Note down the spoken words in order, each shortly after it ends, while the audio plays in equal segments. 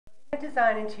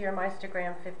design into your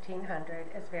Meistergram 1500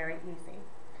 is very easy.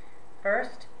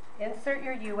 First, insert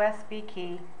your USB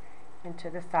key into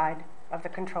the side of the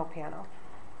control panel.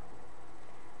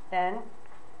 Then,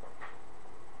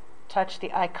 touch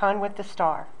the icon with the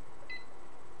star.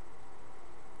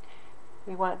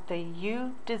 We want the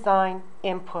U design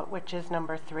input, which is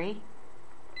number 3.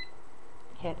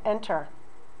 Hit enter.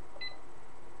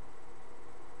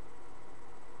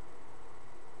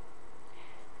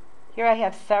 Here I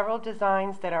have several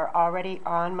designs that are already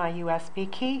on my USB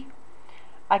key.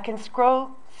 I can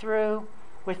scroll through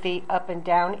with the up and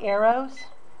down arrows,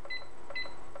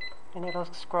 and it'll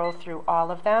scroll through all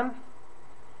of them.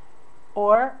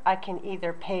 Or I can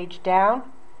either page down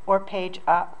or page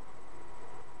up.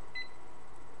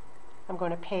 I'm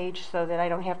going to page so that I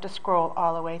don't have to scroll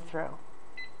all the way through.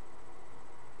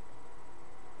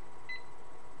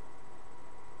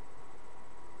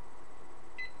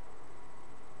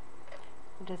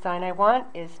 The design I want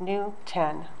is New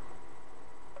 10.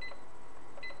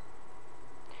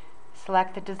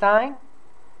 Select the design,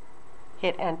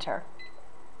 hit enter.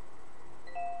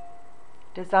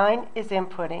 Design is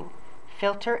inputting.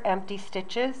 Filter empty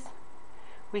stitches.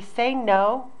 We say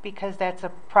no because that's a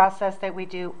process that we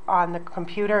do on the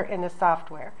computer in the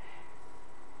software.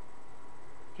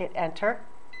 Hit enter.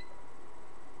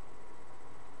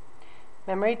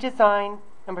 Memory design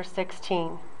number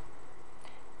 16.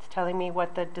 It's telling me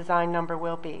what the design number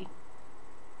will be.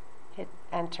 Hit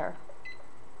enter.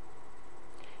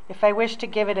 If I wish to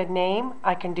give it a name,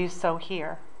 I can do so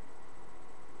here.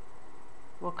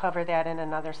 We'll cover that in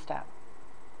another step.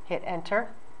 Hit enter.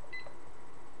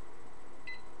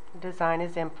 The design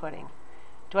is inputting.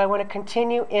 Do I want to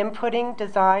continue inputting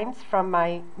designs from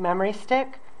my memory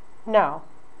stick? No.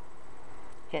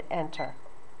 Hit enter.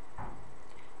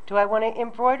 Do I want to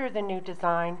embroider the new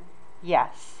design?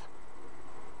 Yes.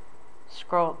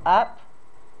 Scroll up,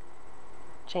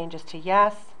 changes to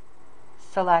yes,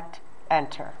 select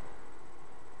enter.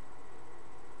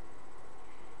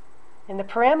 In the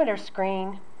parameter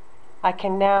screen, I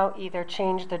can now either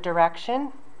change the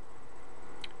direction,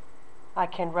 I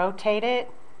can rotate it,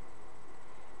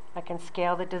 I can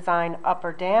scale the design up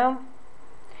or down,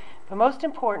 but most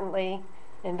importantly,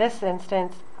 in this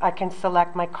instance, I can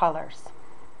select my colors.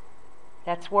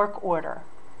 That's work order.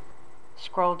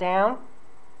 Scroll down,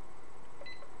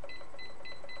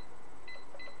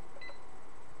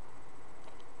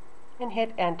 and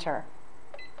hit enter.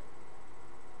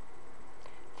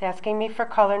 It's asking me for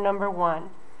color number 1.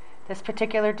 This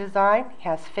particular design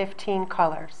has 15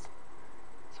 colors.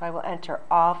 So I will enter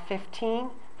all 15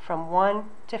 from 1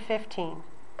 to 15.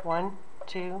 1,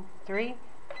 2, 3,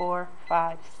 4,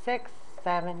 5, 6,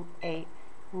 7, 8,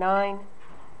 9,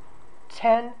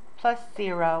 10 plus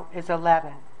 0 is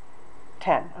 11.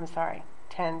 10, I'm sorry.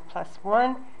 10 plus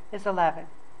 1 is 11.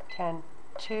 10,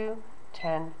 2,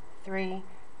 10, 3,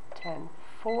 10,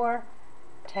 4,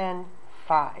 10,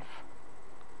 5.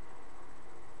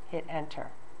 Hit enter.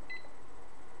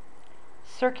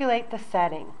 Circulate the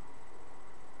setting.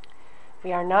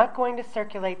 We are not going to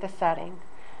circulate the setting.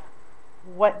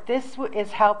 What this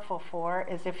is helpful for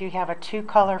is if you have a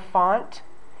 2-color font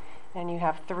and you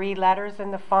have 3 letters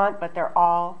in the font, but they're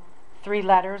all 3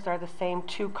 letters are the same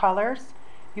 2 colors,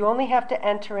 you only have to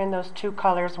enter in those 2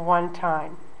 colors 1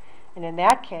 time. And in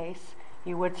that case,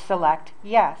 you would select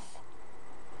yes.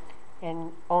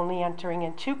 And only entering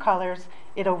in 2 colors,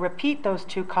 it'll repeat those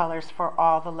 2 colors for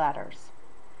all the letters.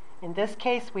 In this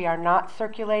case, we are not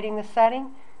circulating the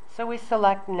setting, so we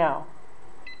select no.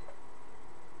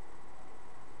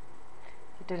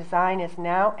 The design is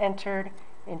now entered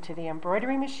into the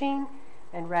embroidery machine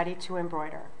and ready to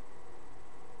embroider.